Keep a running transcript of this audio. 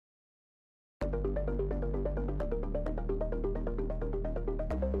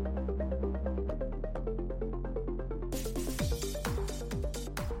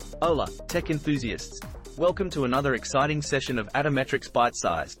Hola, tech enthusiasts. Welcome to another exciting session of Atometrics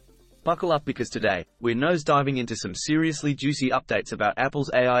ByteSize. Buckle up because today, we're nose-diving into some seriously juicy updates about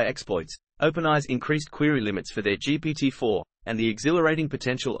Apple's AI exploits, OpenAI's increased query limits for their GPT-4, and the exhilarating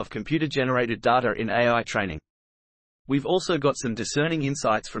potential of computer-generated data in AI training. We've also got some discerning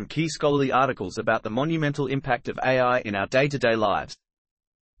insights from key scholarly articles about the monumental impact of AI in our day-to-day lives.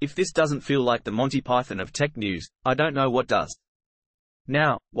 If this doesn't feel like the Monty Python of tech news, I don't know what does.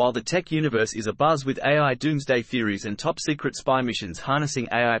 Now, while the tech universe is abuzz with AI doomsday theories and top-secret spy missions harnessing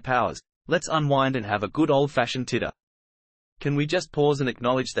AI powers, let's unwind and have a good old-fashioned titter. Can we just pause and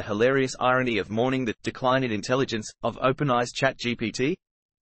acknowledge the hilarious irony of mourning the decline in intelligence of OpenAI's ChatGPT?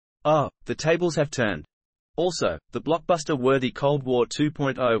 Oh, the tables have turned. Also, the blockbuster-worthy Cold War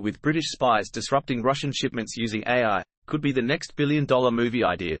 2.0 with British spies disrupting Russian shipments using AI could be the next billion-dollar movie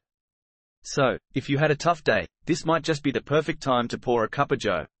idea. So, if you had a tough day, this might just be the perfect time to pour a cup of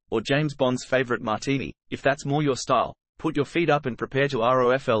joe, or James Bond's favorite martini. If that's more your style, put your feet up and prepare to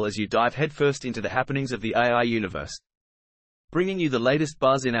ROFL as you dive headfirst into the happenings of the AI universe. Bringing you the latest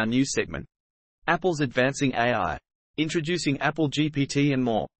buzz in our news segment. Apple's advancing AI. Introducing Apple GPT and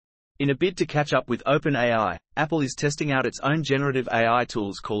more. In a bid to catch up with OpenAI, Apple is testing out its own generative AI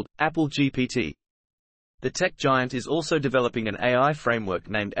tools called Apple GPT. The tech giant is also developing an AI framework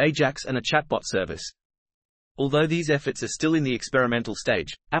named Ajax and a chatbot service. Although these efforts are still in the experimental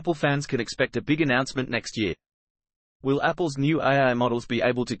stage, Apple fans can expect a big announcement next year. Will Apple's new AI models be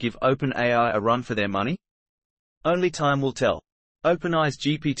able to give OpenAI a run for their money? Only time will tell. OpenAI's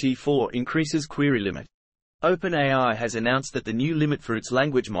GPT-4 increases query limit. OpenAI has announced that the new limit for its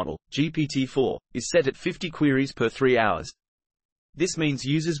language model, GPT-4, is set at 50 queries per 3 hours. This means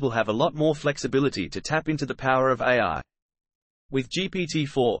users will have a lot more flexibility to tap into the power of AI. With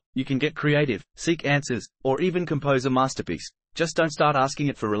GPT-4, you can get creative, seek answers, or even compose a masterpiece. Just don't start asking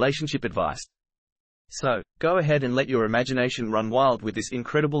it for relationship advice. So, go ahead and let your imagination run wild with this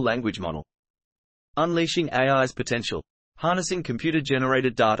incredible language model. Unleashing AI's potential. Harnessing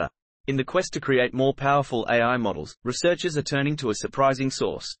computer-generated data. In the quest to create more powerful AI models, researchers are turning to a surprising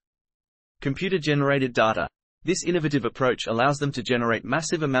source. Computer-generated data. This innovative approach allows them to generate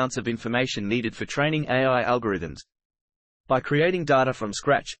massive amounts of information needed for training AI algorithms. By creating data from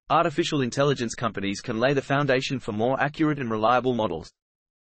scratch, artificial intelligence companies can lay the foundation for more accurate and reliable models.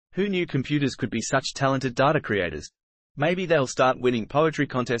 Who knew computers could be such talented data creators? Maybe they'll start winning poetry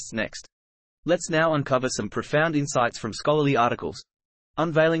contests next. Let's now uncover some profound insights from scholarly articles.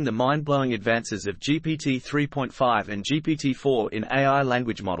 Unveiling the mind-blowing advances of GPT 3.5 and GPT-4 in AI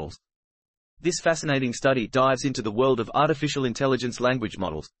language models. This fascinating study dives into the world of artificial intelligence language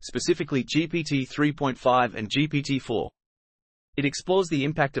models, specifically GPT 3.5 and GPT-4. It explores the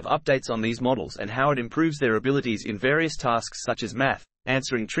impact of updates on these models and how it improves their abilities in various tasks such as math,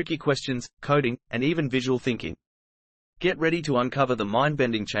 answering tricky questions, coding, and even visual thinking. Get ready to uncover the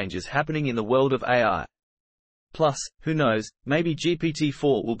mind-bending changes happening in the world of AI. Plus, who knows, maybe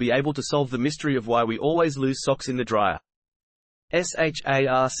GPT-4 will be able to solve the mystery of why we always lose socks in the dryer.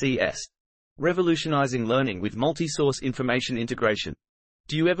 SHARCS. Revolutionizing learning with multi-source information integration.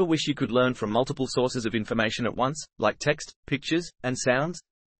 Do you ever wish you could learn from multiple sources of information at once, like text, pictures, and sounds?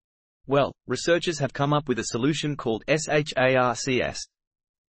 Well, researchers have come up with a solution called SHARCS.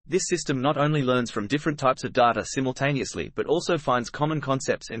 This system not only learns from different types of data simultaneously but also finds common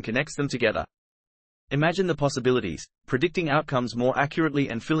concepts and connects them together. Imagine the possibilities, predicting outcomes more accurately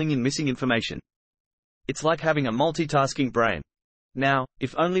and filling in missing information. It's like having a multitasking brain. Now,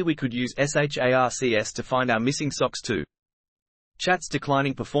 if only we could use SHARCS to find our missing socks too. Chat's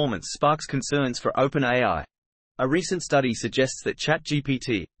declining performance sparks concerns for OpenAI. A recent study suggests that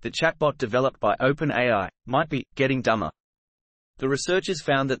ChatGPT, the chatbot developed by OpenAI, might be getting dumber. The researchers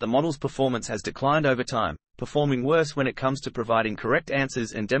found that the model's performance has declined over time, performing worse when it comes to providing correct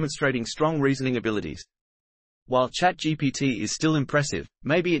answers and demonstrating strong reasoning abilities. While ChatGPT is still impressive,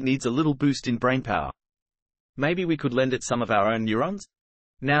 maybe it needs a little boost in brainpower. Maybe we could lend it some of our own neurons?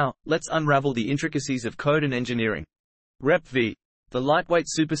 Now, let's unravel the intricacies of code and engineering. RepV, the lightweight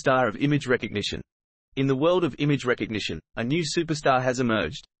superstar of image recognition. In the world of image recognition, a new superstar has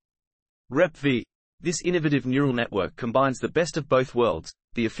emerged. RepV. This innovative neural network combines the best of both worlds,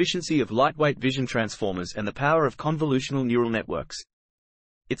 the efficiency of lightweight vision transformers and the power of convolutional neural networks.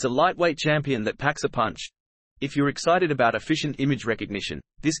 It's a lightweight champion that packs a punch. If you're excited about efficient image recognition,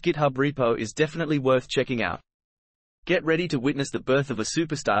 this GitHub repo is definitely worth checking out. Get ready to witness the birth of a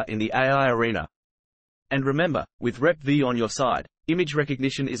superstar in the AI arena. And remember, with RepV on your side, image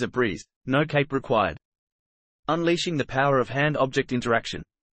recognition is a breeze, no cape required. Unleashing the power of hand-object interaction.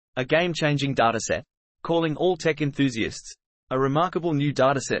 A game-changing dataset. Calling all tech enthusiasts. A remarkable new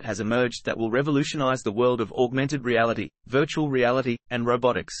dataset has emerged that will revolutionize the world of augmented reality, virtual reality, and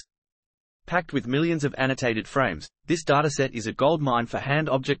robotics. Packed with millions of annotated frames, this dataset is a goldmine for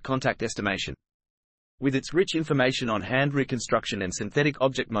hand-object contact estimation. With its rich information on hand reconstruction and synthetic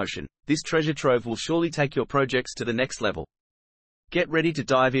object motion, this treasure trove will surely take your projects to the next level. Get ready to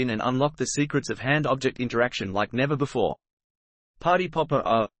dive in and unlock the secrets of hand-object interaction like never before. Party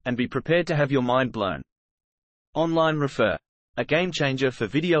popper, and be prepared to have your mind blown. Online Refer, a game changer for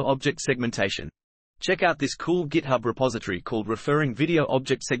video object segmentation. Check out this cool GitHub repository called Referring Video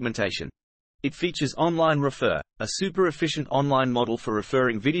Object Segmentation. It features Online Refer, a super efficient online model for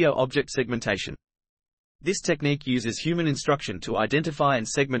referring video object segmentation. This technique uses human instruction to identify and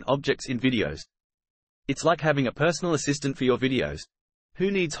segment objects in videos. It's like having a personal assistant for your videos. Who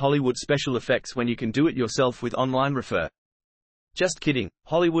needs Hollywood special effects when you can do it yourself with Online Refer? Just kidding,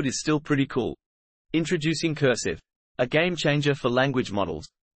 Hollywood is still pretty cool. Introducing Cursive, a game changer for language models.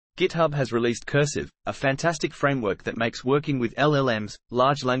 GitHub has released Cursive, a fantastic framework that makes working with LLMs,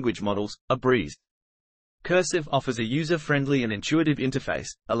 large language models, a breeze. Cursive offers a user-friendly and intuitive interface,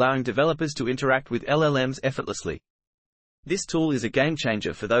 allowing developers to interact with LLMs effortlessly. This tool is a game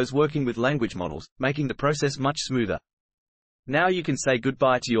changer for those working with language models, making the process much smoother. Now you can say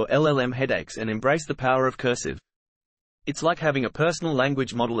goodbye to your LLM headaches and embrace the power of Cursive. It's like having a personal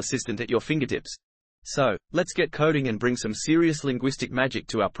language model assistant at your fingertips. So, let's get coding and bring some serious linguistic magic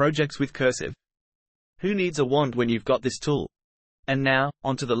to our projects with Cursive. Who needs a wand when you've got this tool? And now,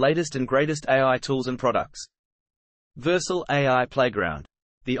 onto the latest and greatest AI tools and products. Versal AI Playground,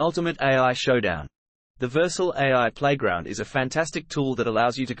 the ultimate AI showdown. The Versal AI Playground is a fantastic tool that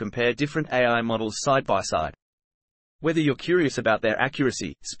allows you to compare different AI models side by side. Whether you're curious about their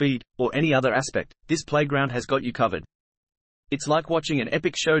accuracy, speed, or any other aspect, this playground has got you covered. It's like watching an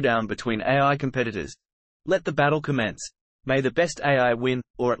epic showdown between AI competitors. Let the battle commence. May the best AI win,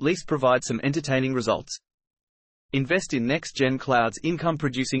 or at least provide some entertaining results. Invest in next-gen cloud's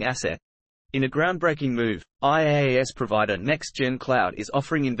income-producing asset. In a groundbreaking move, IaaS provider Next-Gen Cloud is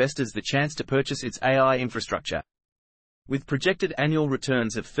offering investors the chance to purchase its AI infrastructure. With projected annual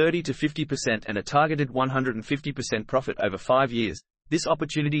returns of 30 to 50% and a targeted 150% profit over 5 years, this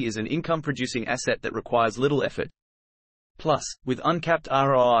opportunity is an income-producing asset that requires little effort. Plus, with uncapped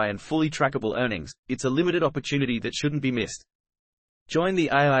ROI and fully trackable earnings, it's a limited opportunity that shouldn't be missed. Join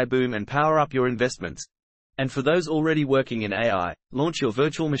the AI boom and power up your investments. And for those already working in AI, launch your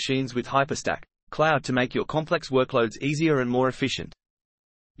virtual machines with HyperStack Cloud to make your complex workloads easier and more efficient.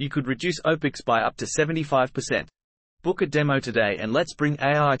 You could reduce OpEx by up to 75%. Book a demo today and let's bring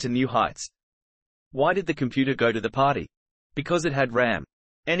AI to new heights. Why did the computer go to the party? Because it had RAM.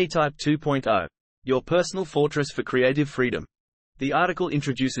 AnyType 2.0. Your personal fortress for creative freedom. The article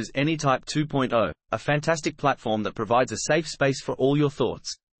introduces AnyType 2.0, a fantastic platform that provides a safe space for all your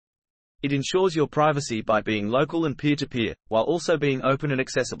thoughts. It ensures your privacy by being local and peer-to-peer, while also being open and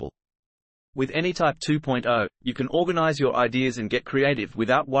accessible. With AnyType 2.0, you can organize your ideas and get creative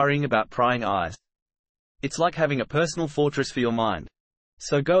without worrying about prying eyes. It's like having a personal fortress for your mind.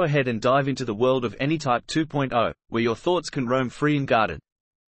 So go ahead and dive into the world of AnyType 2.0, where your thoughts can roam free and guarded.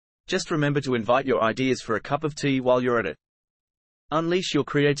 Just remember to invite your ideas for a cup of tea while you're at it. Unleash your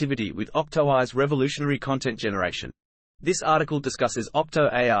creativity with OctoAI's revolutionary content generation. This article discusses Octo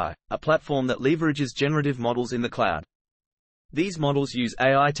AI, a platform that leverages generative models in the cloud. These models use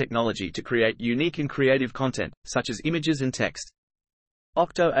AI technology to create unique and creative content, such as images and text.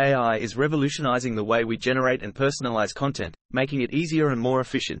 Octo AI is revolutionizing the way we generate and personalize content, making it easier and more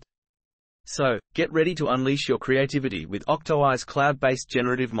efficient. So, get ready to unleash your creativity with OctoAI's cloud-based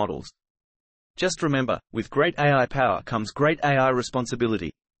generative models. Just remember, with great AI power comes great AI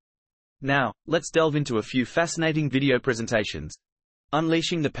responsibility. Now, let's delve into a few fascinating video presentations.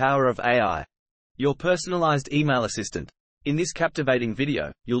 Unleashing the power of AI. Your personalized email assistant. In this captivating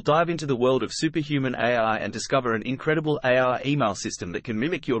video, you'll dive into the world of superhuman AI and discover an incredible AI email system that can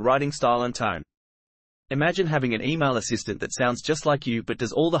mimic your writing style and tone. Imagine having an email assistant that sounds just like you but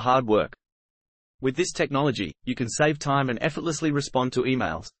does all the hard work. With this technology, you can save time and effortlessly respond to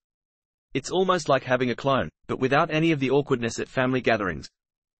emails. It's almost like having a clone, but without any of the awkwardness at family gatherings.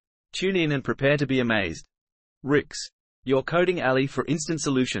 Tune in and prepare to be amazed. Rix, your coding ally for instant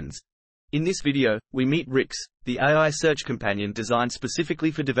solutions. In this video, we meet Rix, the AI search companion designed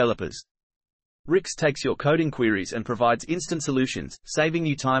specifically for developers. Rix takes your coding queries and provides instant solutions, saving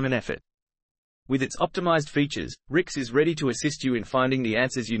you time and effort. With its optimized features, Rix is ready to assist you in finding the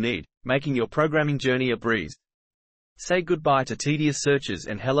answers you need, making your programming journey a breeze. Say goodbye to tedious searches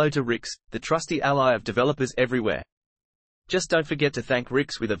and hello to Rix, the trusty ally of developers everywhere. Just don't forget to thank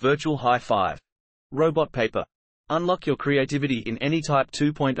Rix with a virtual high five. Robot paper. Unlock your creativity in AnyType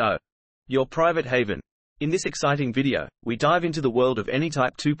 2.0. Your private haven. In this exciting video, we dive into the world of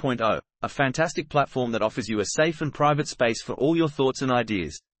AnyType 2.0, a fantastic platform that offers you a safe and private space for all your thoughts and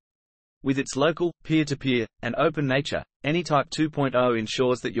ideas. With its local, peer-to-peer, and open nature, AnyType 2.0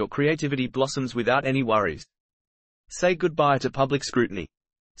 ensures that your creativity blossoms without any worries. Say goodbye to public scrutiny.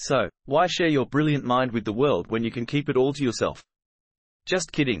 So, why share your brilliant mind with the world when you can keep it all to yourself?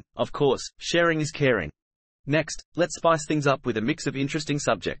 Just kidding, of course, sharing is caring. Next, let's spice things up with a mix of interesting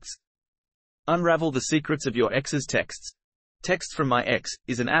subjects. Unravel the secrets of your ex's texts. Text from My Ex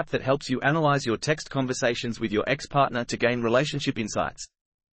is an app that helps you analyze your text conversations with your ex-partner to gain relationship insights.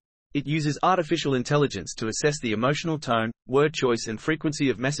 It uses artificial intelligence to assess the emotional tone, word choice and frequency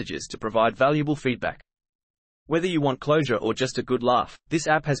of messages to provide valuable feedback. Whether you want closure or just a good laugh, this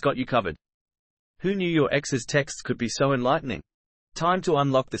app has got you covered. Who knew your ex's texts could be so enlightening? Time to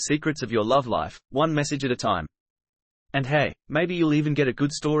unlock the secrets of your love life, one message at a time. And hey, maybe you'll even get a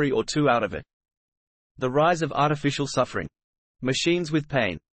good story or two out of it. The rise of artificial suffering. Machines with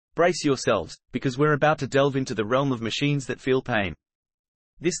pain. Brace yourselves, because we're about to delve into the realm of machines that feel pain.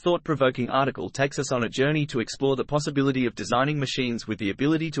 This thought-provoking article takes us on a journey to explore the possibility of designing machines with the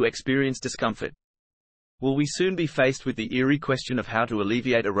ability to experience discomfort. Will we soon be faced with the eerie question of how to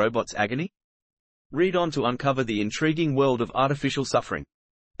alleviate a robot's agony? Read on to uncover the intriguing world of artificial suffering.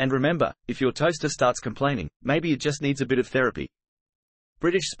 And remember, if your toaster starts complaining, maybe it just needs a bit of therapy.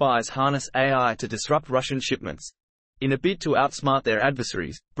 British spies harness AI to disrupt Russian shipments. In a bid to outsmart their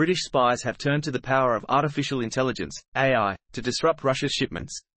adversaries, British spies have turned to the power of artificial intelligence, AI, to disrupt Russia's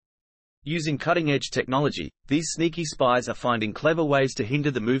shipments. Using cutting-edge technology, these sneaky spies are finding clever ways to hinder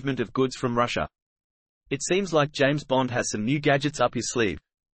the movement of goods from Russia. It seems like James Bond has some new gadgets up his sleeve.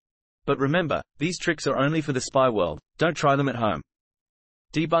 But remember, these tricks are only for the spy world, don't try them at home.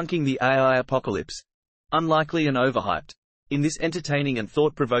 Debunking the AI apocalypse. Unlikely and overhyped. In this entertaining and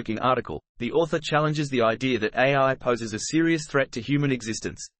thought-provoking article, the author challenges the idea that AI poses a serious threat to human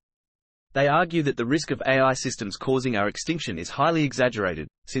existence. They argue that the risk of AI systems causing our extinction is highly exaggerated,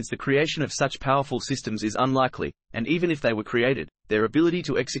 since the creation of such powerful systems is unlikely, and even if they were created, their ability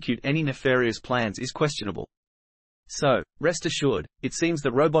to execute any nefarious plans is questionable. So, rest assured, it seems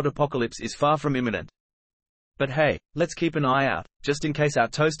the robot apocalypse is far from imminent. But hey, let's keep an eye out, just in case our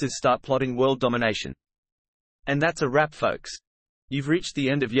toasters start plotting world domination. And that's a wrap, folks. You've reached the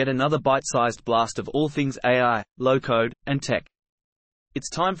end of yet another bite-sized blast of all things AI, low-code, and tech. It's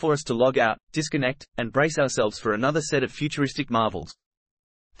time for us to log out, disconnect, and brace ourselves for another set of futuristic marvels.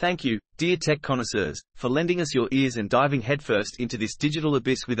 Thank you, dear tech connoisseurs, for lending us your ears and diving headfirst into this digital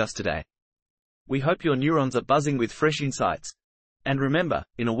abyss with us today. We hope your neurons are buzzing with fresh insights. And remember,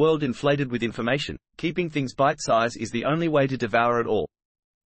 in a world inflated with information, keeping things bite-sized is the only way to devour it all.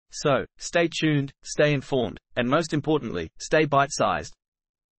 So, stay tuned, stay informed, and most importantly, stay bite-sized.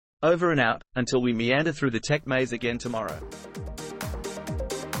 Over and out, until we meander through the tech maze again tomorrow.